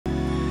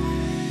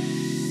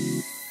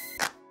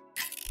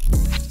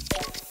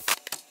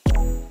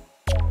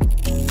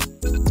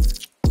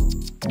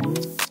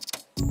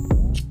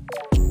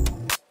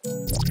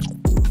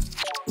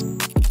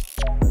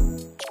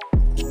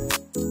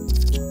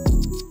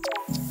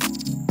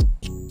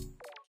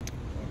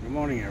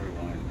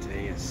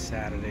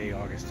Saturday,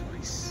 August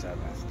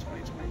 27th,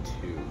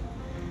 2022.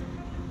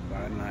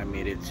 Violet and I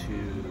made it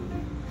to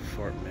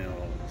Fort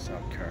Mill,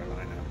 South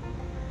Carolina.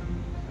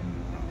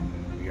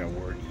 We got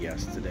word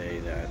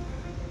yesterday that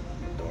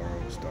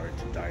Madora started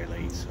to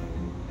dilate, so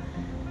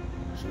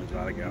as soon as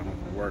Violet got home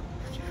from work,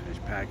 she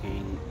finished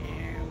packing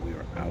and we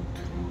were out.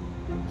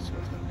 So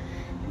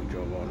we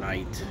drove all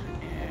night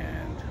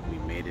and we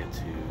made it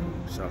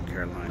to South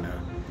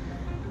Carolina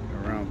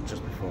around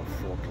just before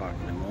 4 o'clock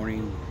in the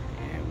morning,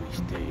 and we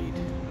stayed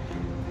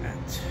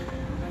at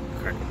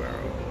Cracker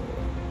Barrel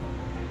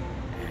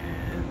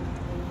and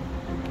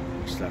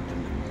we slept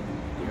in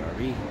the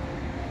RV.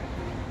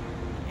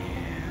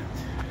 And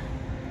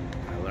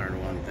I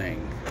learned one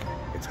thing: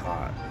 it's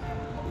hot.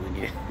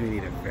 We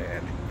need a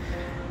fan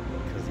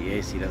because the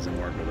AC doesn't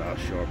work without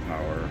shore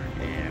power,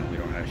 and we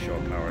don't have shore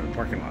power in the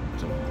parking lot.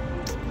 So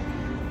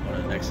one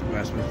of the next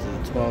investments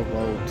is a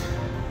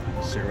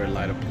 12-volt cigarette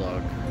lighter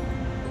plug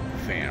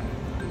fan.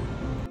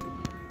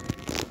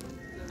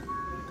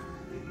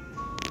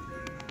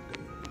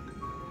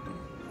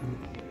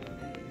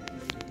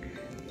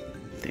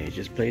 They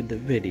just played the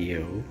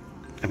video,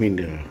 the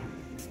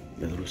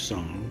little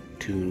song,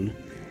 tune,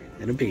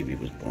 and a baby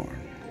was born.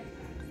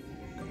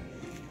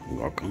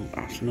 Welcome,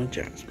 Asuna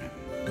Jasmine.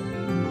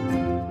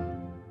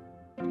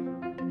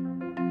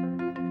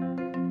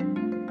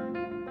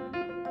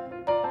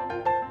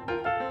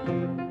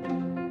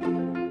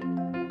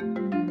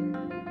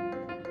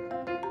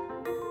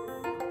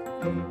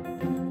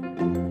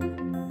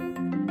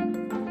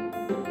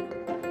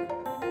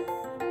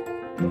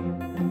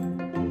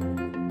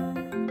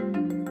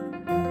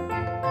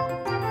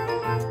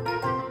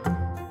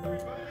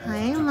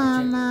 Hi,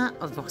 Mama.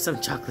 Oh, some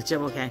chocolate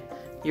chip. Okay,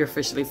 you're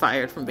officially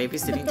fired from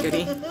babysitting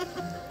duty.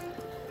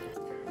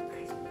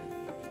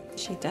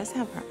 She does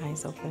have her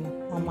eyes open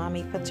while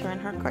Mommy puts her in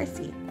her car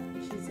seat.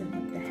 She said,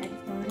 "What the heck's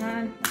going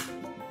on,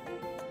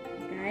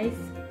 guys?"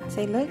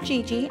 Say, "Look,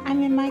 Gigi,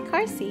 I'm in my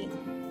car seat."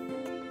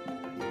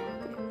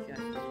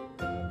 Just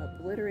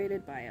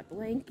obliterated by a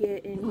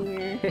blanket in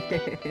here. How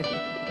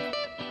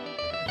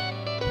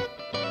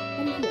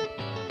do you feel?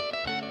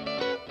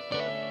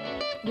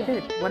 Yeah.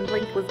 Good. One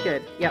blink was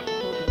good. Yep.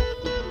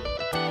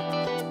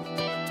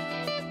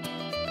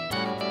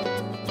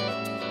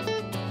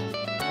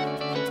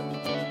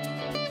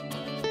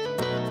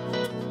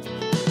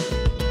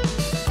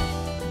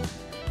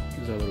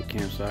 Here's our little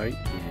campsite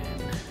in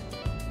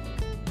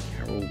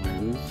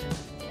Carowinds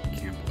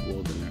Camp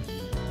Wilderness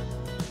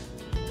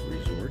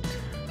Resort,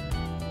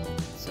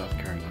 South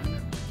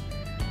Carolina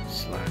 /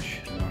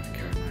 North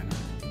Carolina.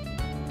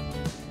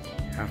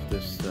 Half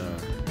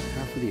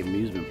of the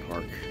amusement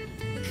park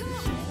is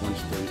in one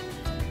state,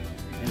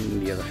 and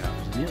the other half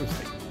is in the other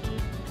state.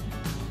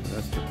 So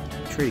that's the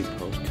trading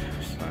post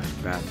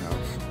 /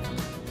 bathhouse.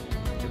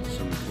 Get the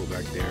swimming pool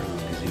back there, the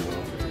gazebo.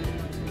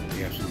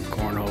 We have some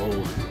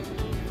cornhole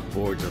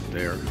boards up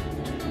there,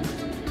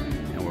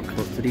 and we're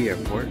close to the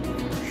airport,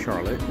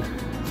 Charlotte.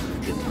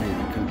 Get planes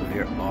that come through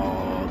here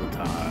all the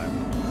time.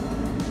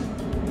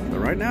 So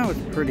right now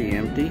it's pretty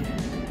empty,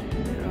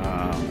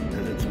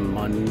 as it's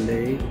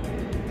Monday.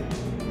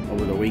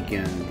 Over the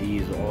weekend,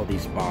 all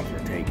these spots were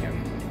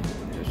taken.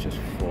 It's just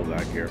full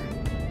back here.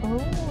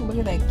 Oh, look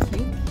at that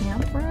cute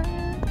camper.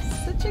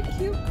 Such a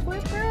cute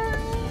clipper.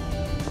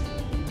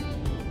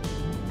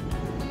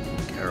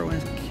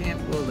 Carowinds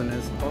Camp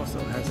Wilderness also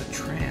has a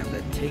tram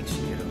that takes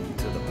you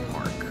to the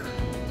park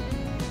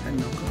at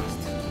no cost.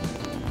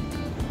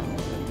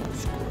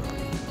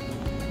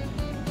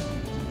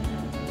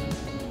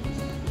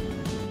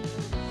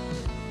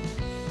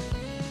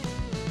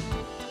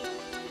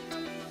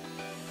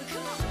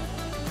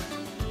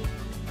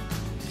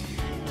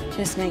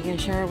 Just making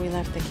sure we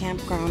left the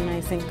campground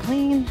nice and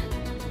clean.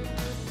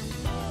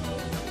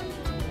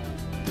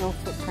 No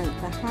footprint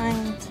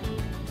behind.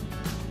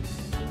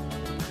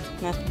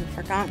 Nothing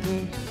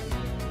forgotten.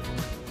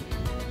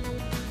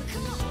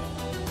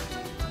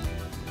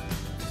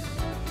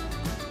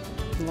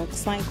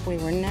 Looks like we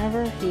were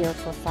never here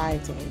for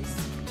 5 days.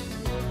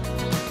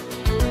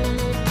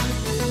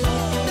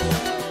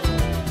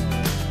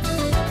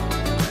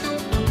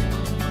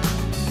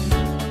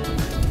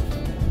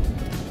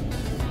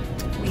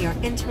 We are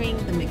entering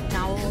the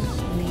McDowell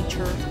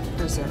Nature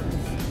Preserve.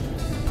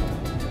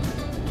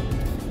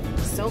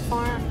 So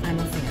far, I'm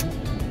a fan.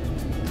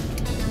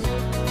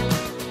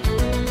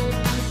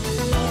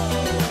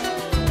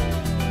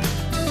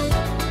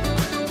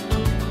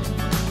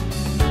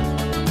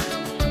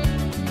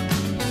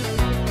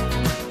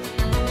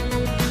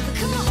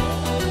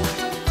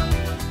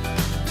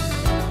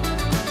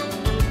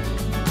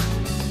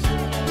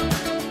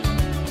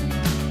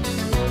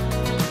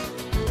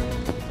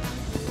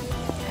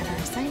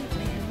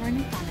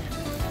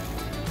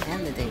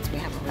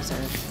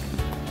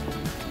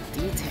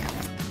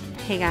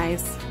 Hey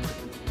guys,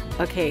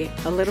 okay,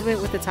 a little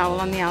bit with the towel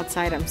on the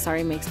outside. I'm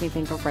sorry, makes me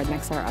think of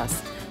Rednecks Are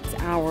Us. It's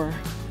our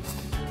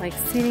like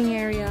sitting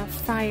area,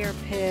 fire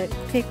pit,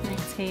 picnic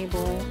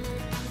table,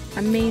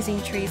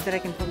 amazing trees that I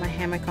can put my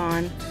hammock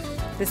on.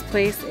 This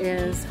place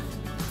is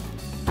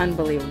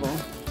unbelievable.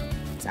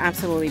 It's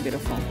absolutely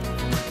beautiful.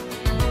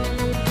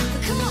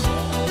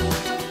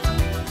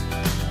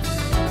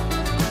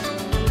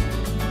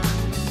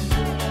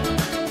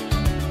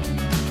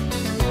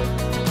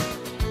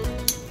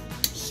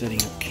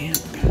 Setting up camp.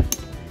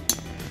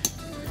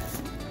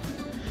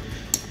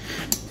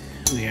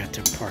 We had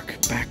to park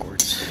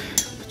backwards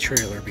the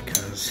trailer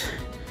because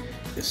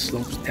it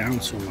slopes down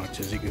so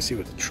much, as you can see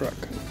with the truck.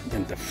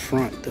 And the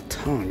front, the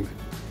tongue,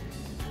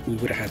 we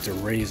would have had to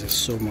raise it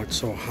so much,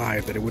 so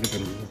high that it would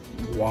have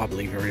been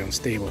wobbly, very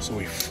unstable. So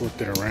we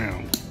flipped it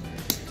around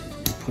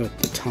and put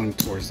the tongue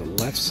towards the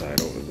left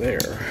side over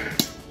there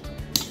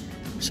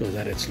so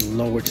that it's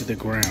lower to the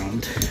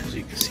ground, as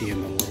you can see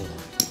in the little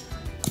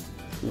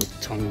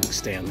tongue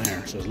stand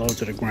there. So it's low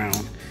to the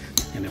ground,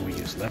 and then we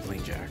use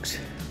leveling jacks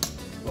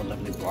or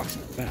leveling blocks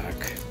in the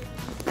back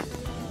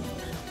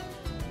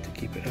to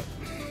keep it up.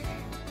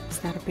 Is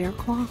that a bear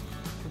claw?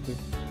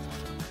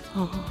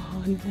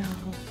 Oh no.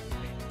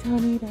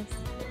 Don't eat us.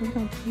 We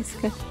don't taste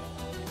good. It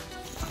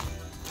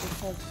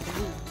says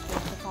blue. You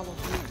have to follow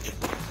blue.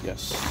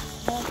 Yes.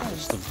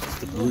 It's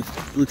the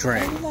blue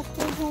triangle. We left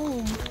it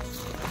home.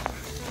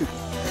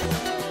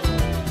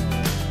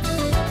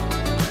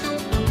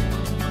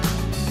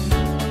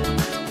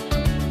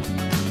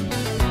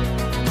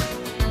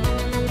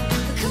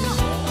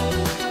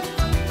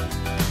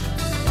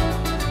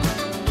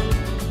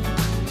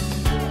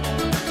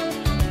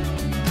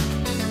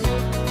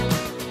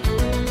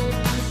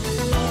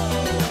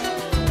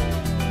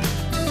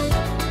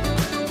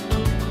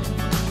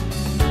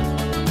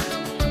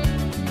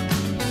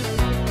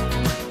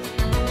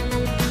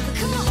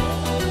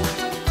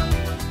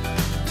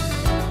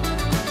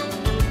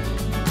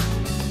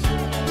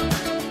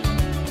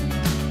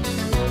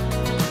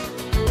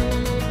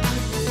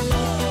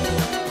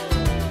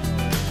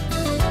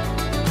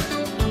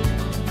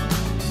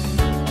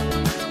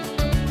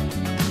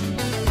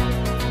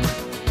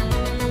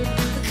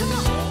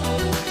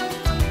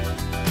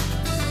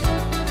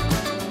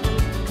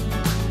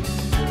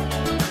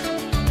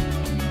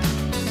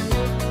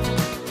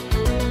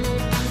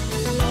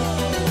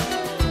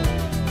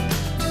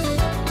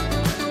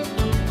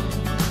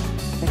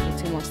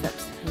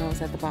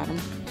 At the bottom,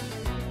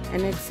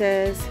 and it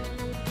says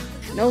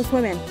no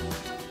swimming.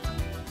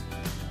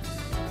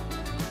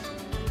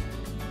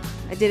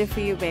 I did it for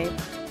you, babe.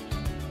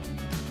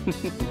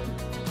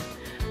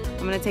 I'm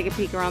gonna take a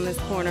peek around this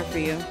corner for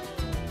you.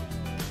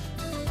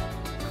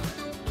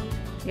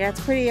 Yeah, it's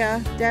pretty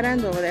dead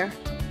end over there.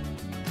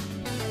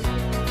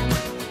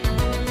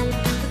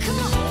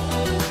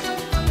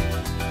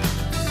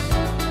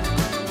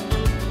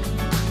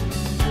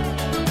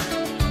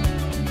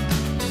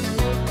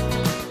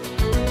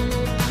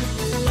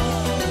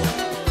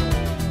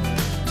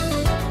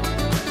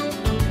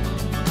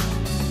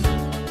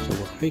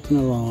 Hiking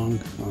along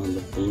on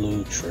the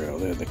blue trail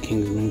there, the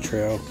Kingsman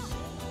Trail,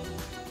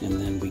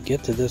 and then we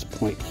get to this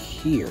point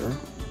here,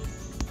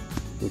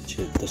 which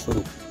is this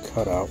little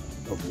cutout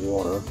of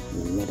water in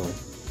the middle,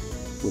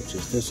 which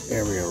is this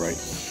area right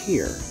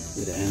here.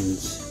 It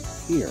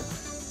ends here.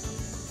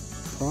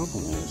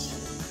 Problem is,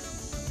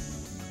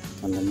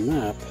 on the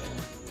map,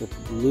 the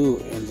blue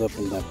ends up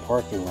in that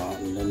parking lot,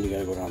 and then you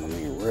gotta go down the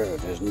main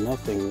road. There's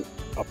nothing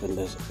up in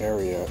this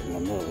area in the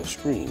middle of the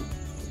screen.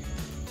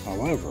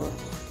 However,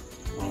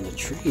 on the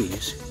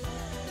trees,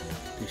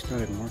 they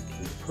started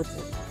marking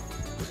purple.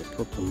 There's a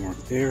purple mark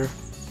there.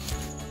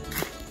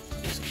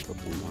 There's a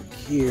purple mark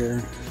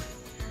here.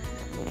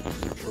 There's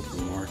a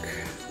purple mark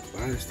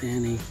by the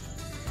standing.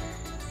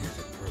 There's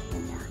a purple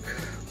mark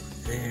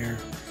there.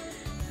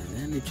 And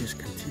then it just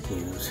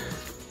continues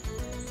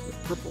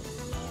with purple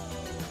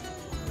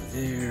over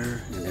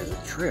there. And there's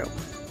a trail.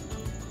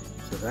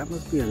 So that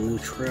must be a new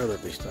trail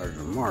that they started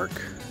to mark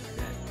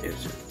that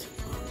isn't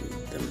on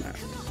the map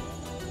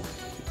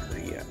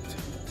yet.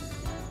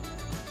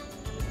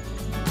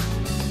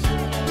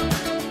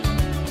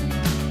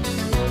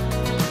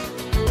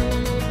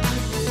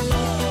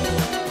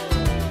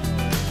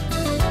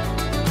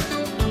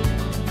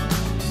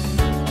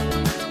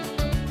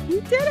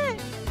 You did it!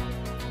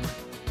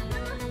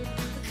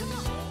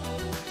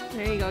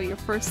 There you go, your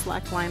first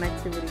slackline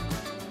activity.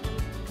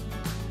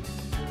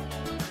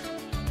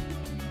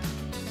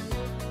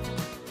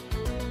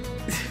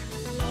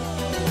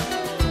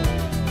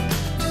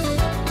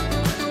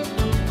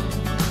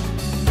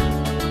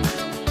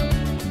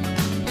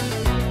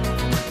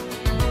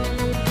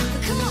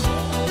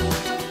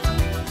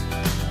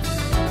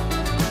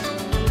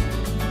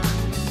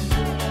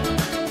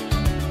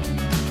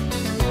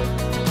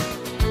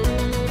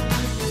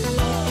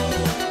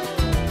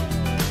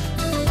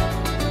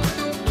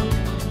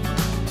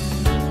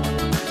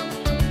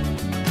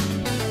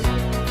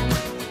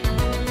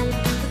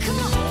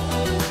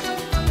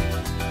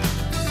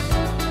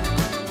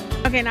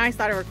 Okay, now I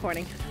started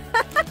recording.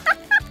 I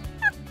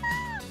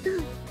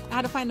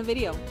had to find the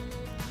video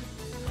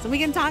so we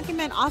can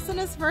document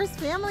Asuna's first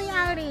family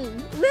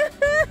outing.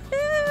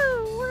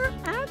 Woohoo! We're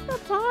at the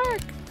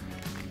park.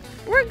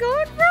 We're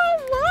going for a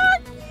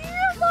walk.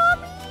 Yeah,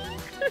 mommy.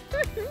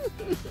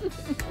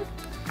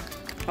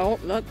 Oh,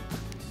 look.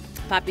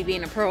 Poppy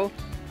being a pro,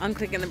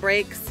 unclicking the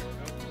brakes.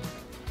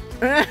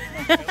 No!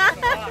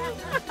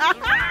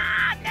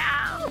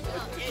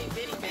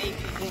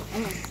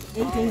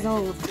 8 days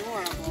old.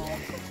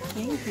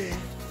 Thank you.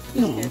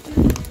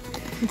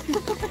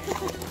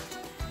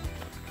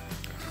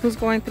 Who's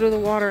going through the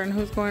water and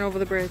who's going over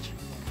the bridge?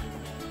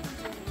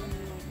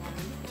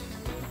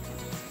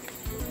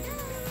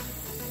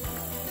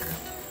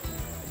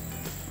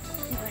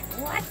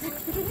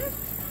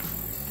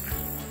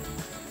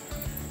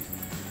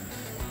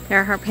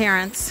 They're her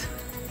parents.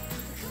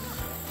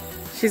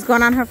 She's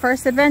going on her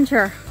first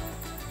adventure.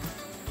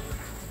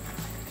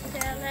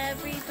 Tell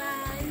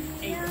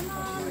everybody I'm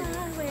on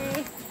my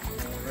way.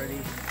 Ready?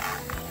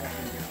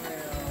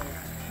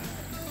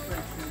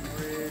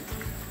 Bridge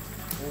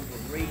over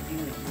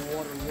raging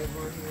water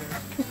river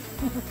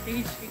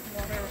here.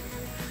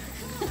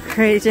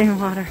 Raging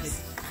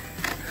waters.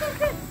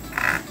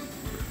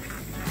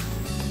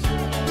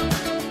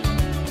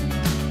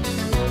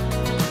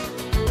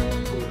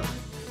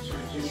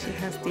 She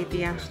has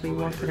Didi Ashley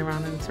walking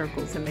around in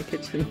circles in the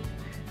kitchen.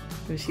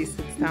 When she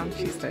sits down,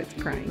 she starts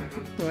crying.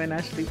 When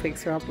Ashley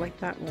picks her up like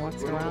that and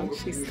walks around,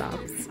 she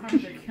stops.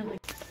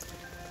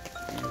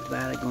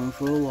 Violette going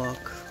for a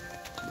walk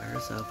by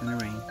herself in the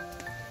rain.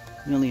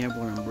 We only have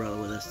one umbrella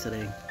with us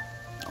today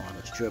on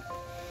this trip.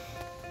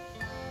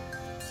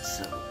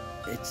 So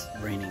it's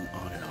raining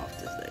on and off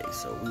this day.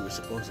 So we were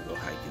supposed to go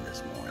hiking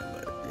this morning,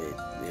 but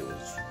it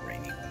was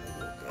raining when we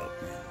woke up.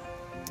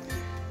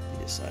 We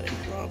decided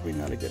probably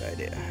not a good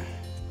idea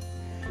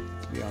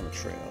to be on the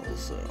trail.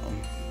 So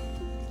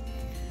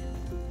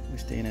we're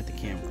staying at the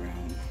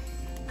campground.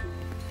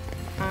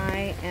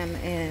 I am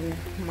in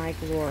my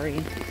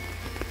glory,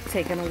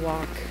 taking a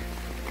walk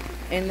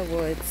in the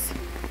woods,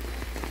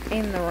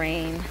 in the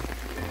rain.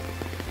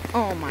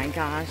 Oh my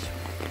gosh,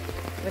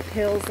 with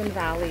hills and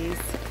valleys.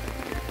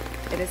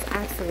 It is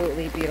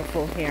absolutely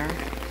beautiful here.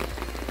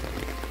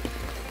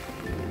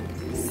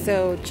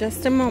 So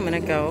just a moment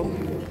ago,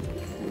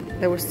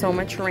 there was so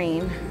much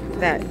rain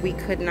that we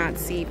could not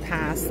see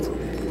past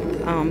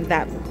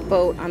that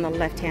boat on the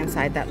left-hand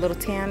side, that little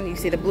tan. You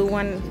see the blue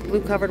one,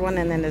 blue covered one,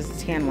 and then there's a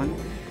tan one.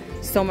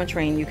 So much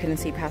rain you couldn't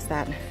see past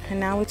that. And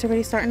now it's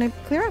already starting to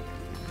clear up.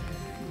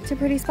 It's a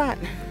pretty spot.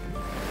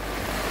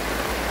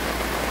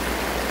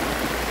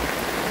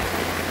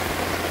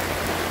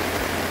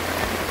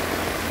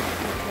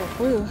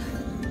 Blue,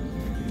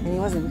 and he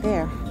wasn't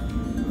there,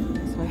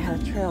 so I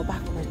had to trail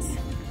backwards,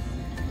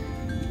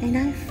 and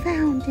I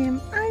found him.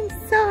 I'm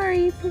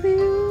sorry,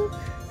 Blue.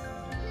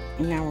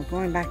 And now we're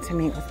going back to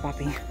meet with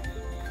Poppy.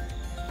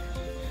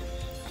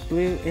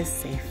 Blue is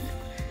safe.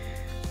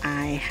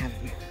 I have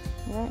him.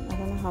 Right, I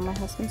don't know how my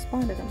husband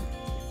spotted him,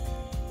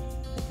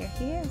 but there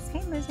he is.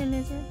 Hey, lizard.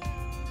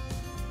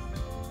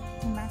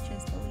 He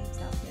matches the leaves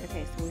out there.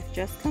 Okay, so we've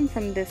just come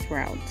from this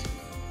route,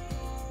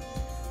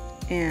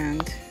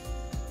 and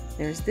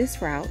there's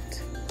this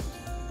route,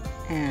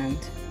 and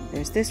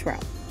there's this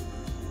route.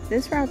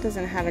 This route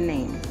doesn't have a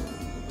name.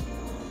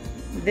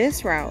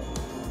 This route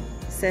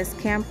says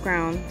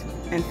campground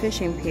and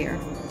fishing pier.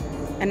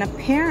 And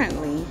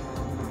apparently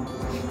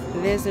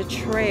there's a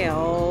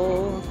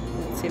trail,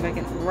 let's see if I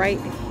can, right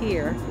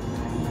here,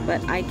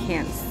 but I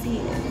can't see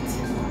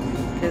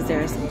it because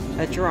there's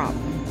a drop.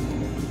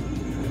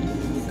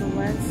 So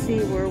let's see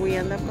where we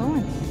end up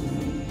going.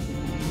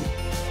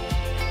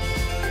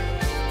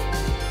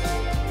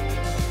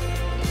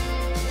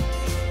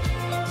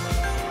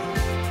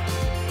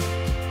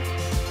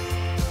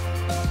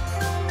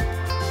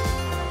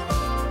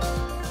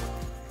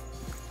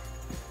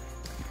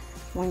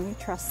 When you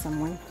trust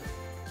someone,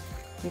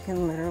 you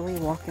can literally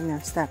walk in their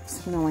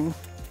steps knowing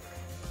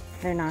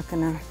they're not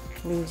gonna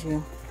lead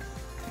you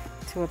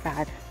to a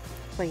bad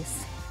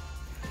place.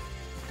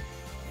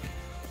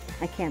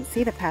 I can't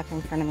see the path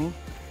in front of me,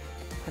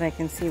 but I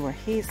can see where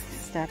he's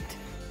stepped,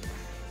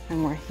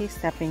 and where he's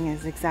stepping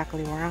is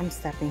exactly where I'm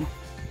stepping,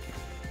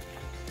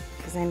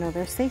 because I know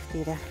there's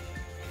safety there.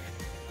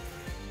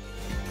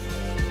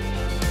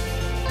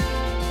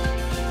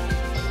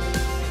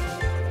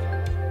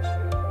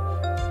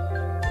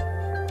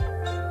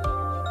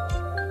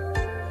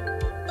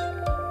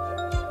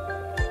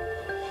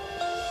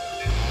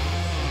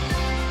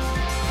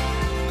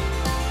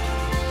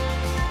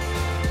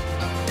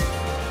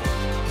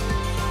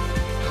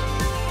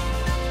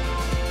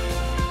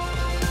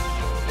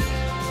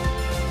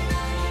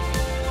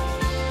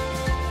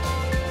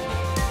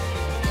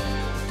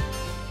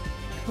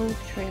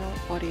 Trail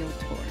audio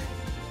tour.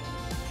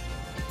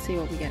 Let's see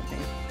what we get there.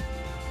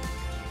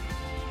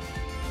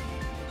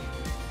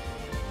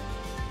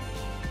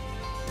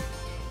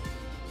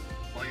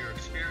 While your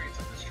experience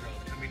on this trail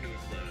is coming to a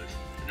close,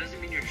 it doesn't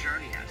mean your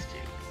journey has to.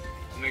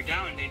 The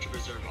McDowell Nature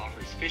Preserve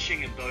offers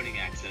fishing and boating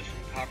access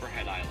from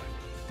Copperhead Island.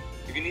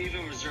 You can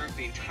even reserve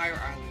the entire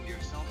island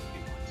yourself if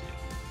you want to.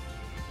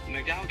 The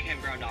McDowell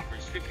Campground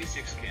offers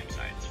 56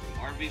 campsites, from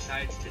RV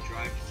sites to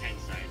drive to tent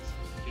sites,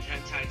 to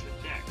tent sites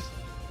with decks.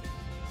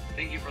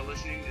 Thank you for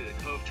listening to the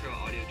Cove Trail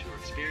Audio Tour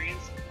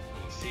experience,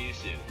 and we'll see you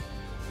soon.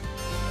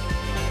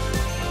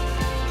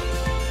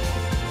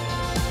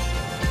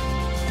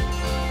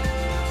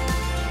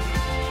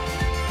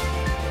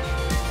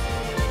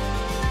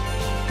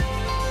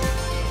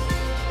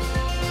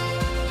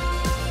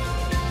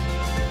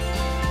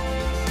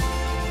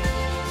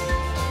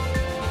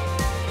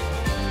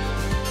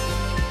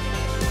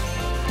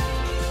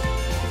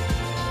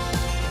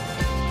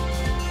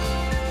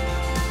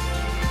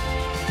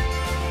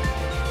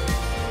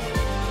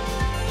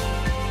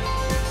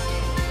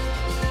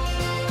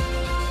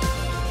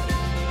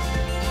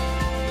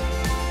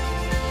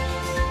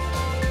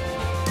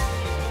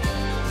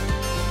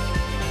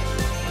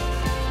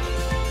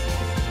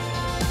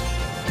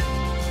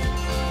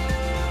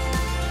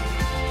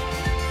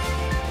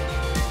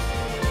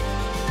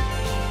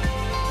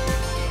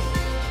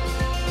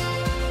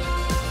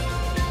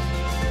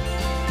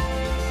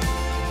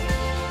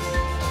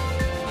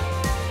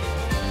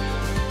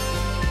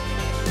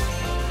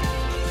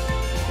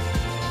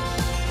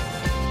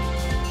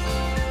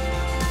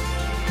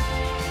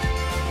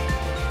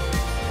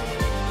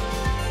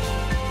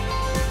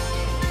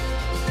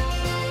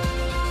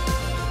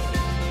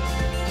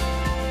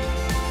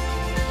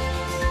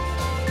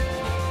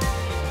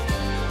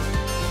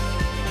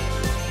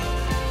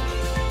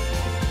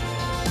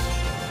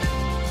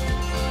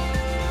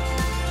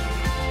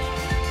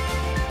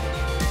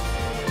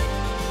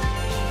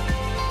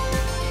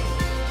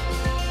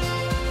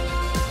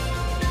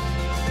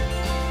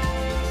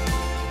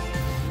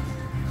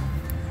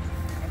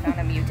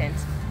 mutant.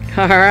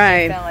 All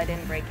right. Fell, I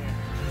didn't break it.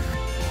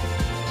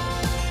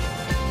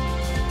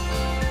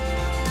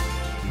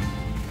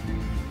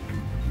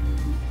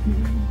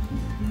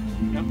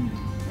 Yep.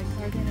 Like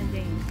Tarzan and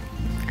Jane.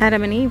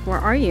 Adam and Eve, where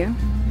are you?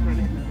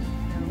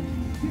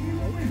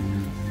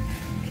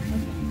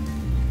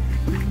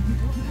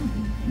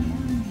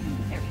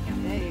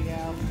 There you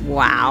go.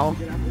 Wow.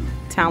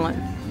 Talent.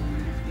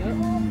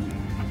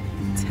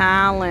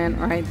 Talent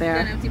right An there.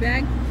 empty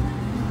bag?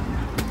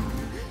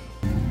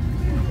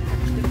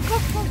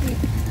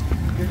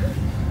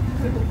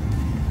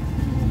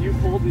 You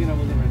pulled me and I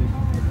wasn't ready.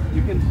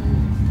 You can.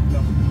 No.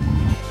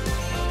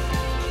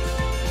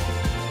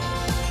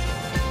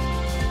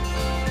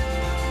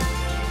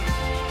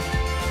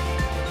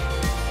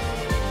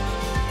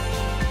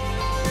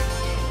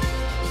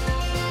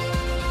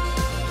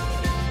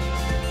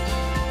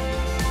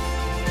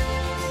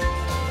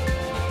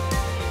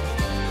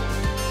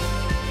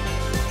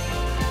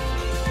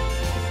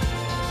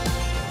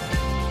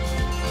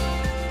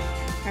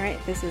 All right,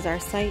 this is our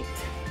site.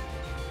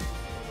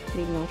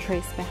 Leave no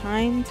trace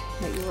behind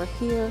that you were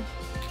here.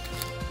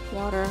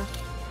 Water,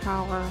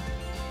 power,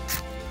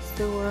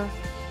 sewer.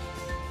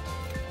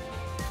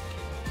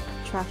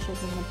 Trash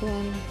is in the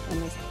bin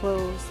and is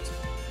closed.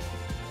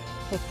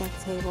 Picnic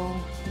table,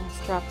 no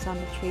straps on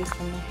the trees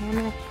from the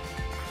hammock.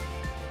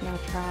 No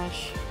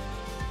trash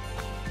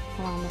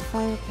around the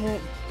fire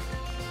pit.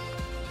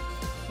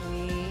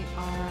 We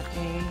are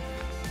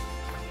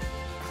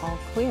all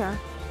clear.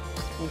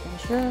 Just making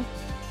sure.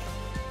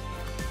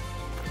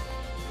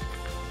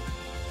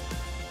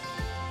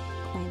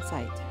 Plain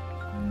sight.